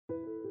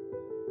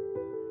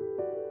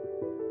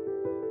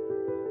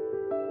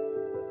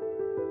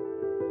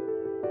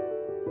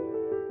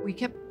We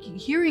kept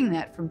hearing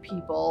that from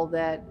people,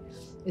 that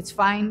it's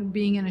fine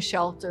being in a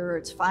shelter,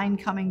 it's fine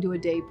coming to a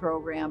day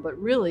program, but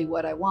really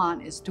what I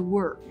want is to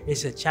work.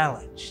 It's a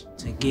challenge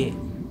to get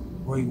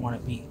where you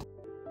want to be.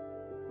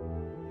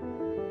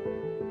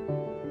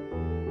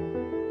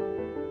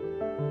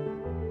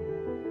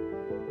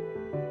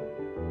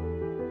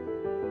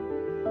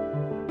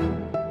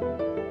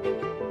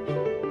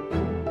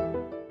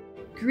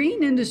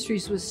 Green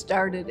Industries was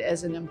started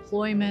as an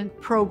employment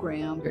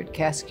program at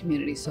Cass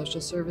Community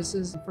Social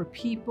Services for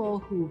people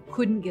who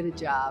couldn't get a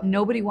job.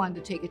 Nobody wanted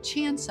to take a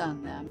chance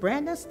on them.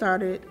 Brandon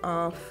started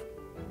off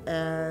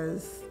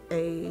as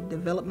a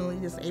developmentally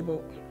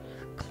disabled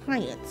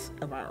client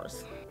of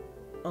ours.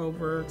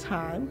 Over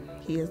time,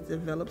 he has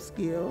developed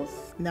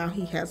skills. Now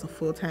he has a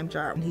full-time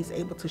job and he's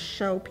able to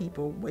show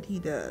people what he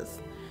does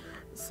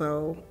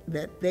so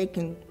that they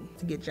can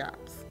get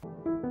jobs.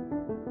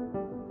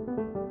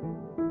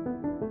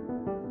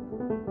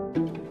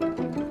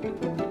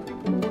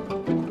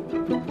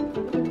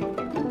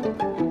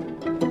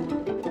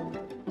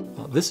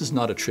 This is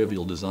not a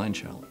trivial design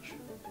challenge.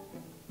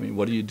 I mean,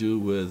 what do you do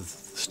with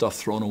stuff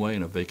thrown away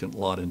in a vacant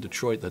lot in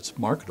Detroit that's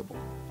marketable?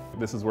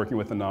 This is working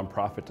with a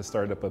nonprofit to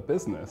start up a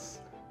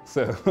business.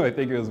 So I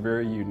think it was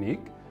very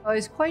unique. I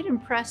was quite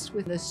impressed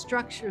with the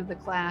structure of the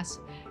class,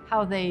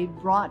 how they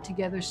brought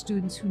together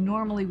students who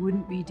normally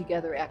wouldn't be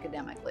together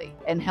academically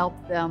and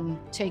helped them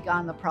take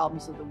on the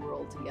problems of the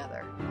world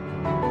together.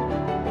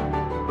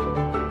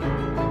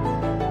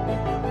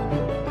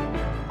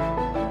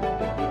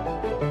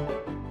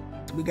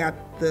 We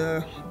got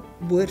the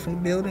wood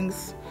from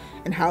buildings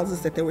and houses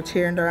that they were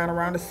tearing down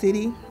around the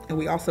city, and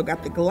we also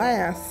got the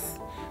glass,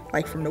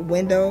 like from the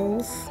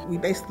windows. We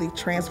basically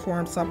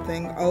transformed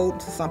something old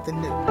to something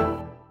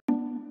new.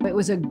 It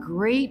was a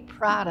great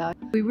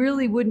product. We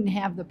really wouldn't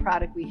have the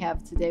product we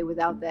have today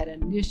without that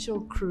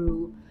initial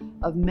crew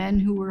of men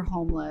who were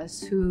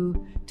homeless,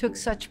 who took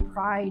such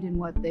pride in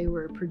what they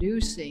were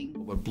producing.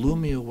 What blew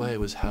me away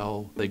was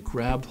how they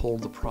grabbed hold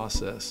of the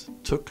process,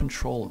 took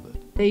control of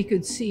it. They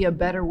could see a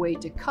better way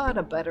to cut,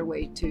 a better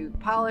way to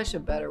polish, a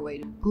better way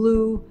to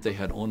glue. They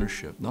had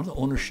ownership. Not the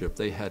ownership,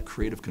 they had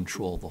creative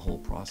control of the whole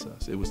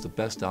process. It was the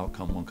best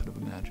outcome one could have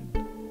imagined.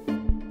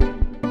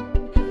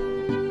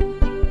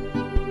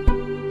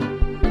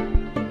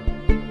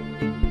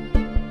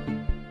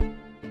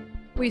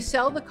 We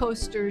sell the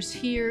coasters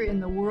here in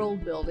the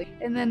World Building,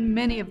 and then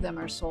many of them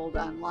are sold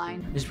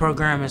online. This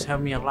program has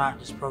helped me a lot.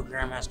 This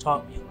program has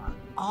taught me a lot.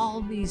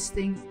 All these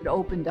things that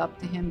opened up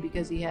to him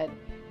because he had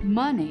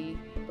money,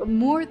 but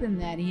more than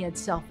that, he had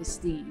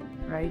self-esteem,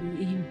 right?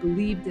 He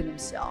believed in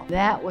himself.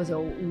 That was a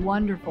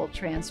wonderful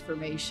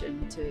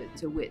transformation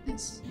to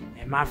witness.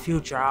 In my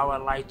future, I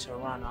would like to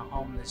run a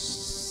homeless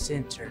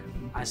center.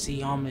 I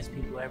see homeless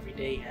people every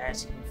day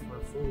asking for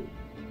food.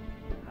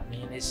 I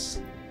mean,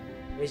 it's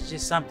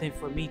just something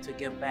for me to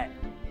give back.